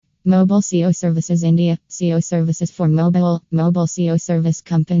Mobile SEO Services India. SEO services for mobile. Mobile SEO service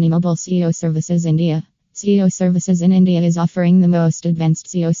company. Mobile SEO Services India. SEO Services in India is offering the most advanced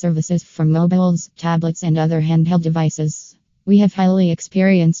SEO services for mobiles, tablets, and other handheld devices. We have highly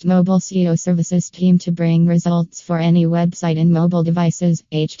experienced mobile SEO services team to bring results for any website and mobile devices.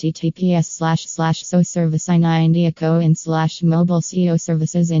 https://soservice.india.co/mobile SEO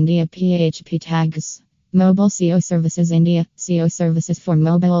Services India PHP tags. Mobile SEO Services India. SEO services for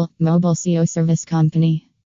mobile. Mobile SEO service company.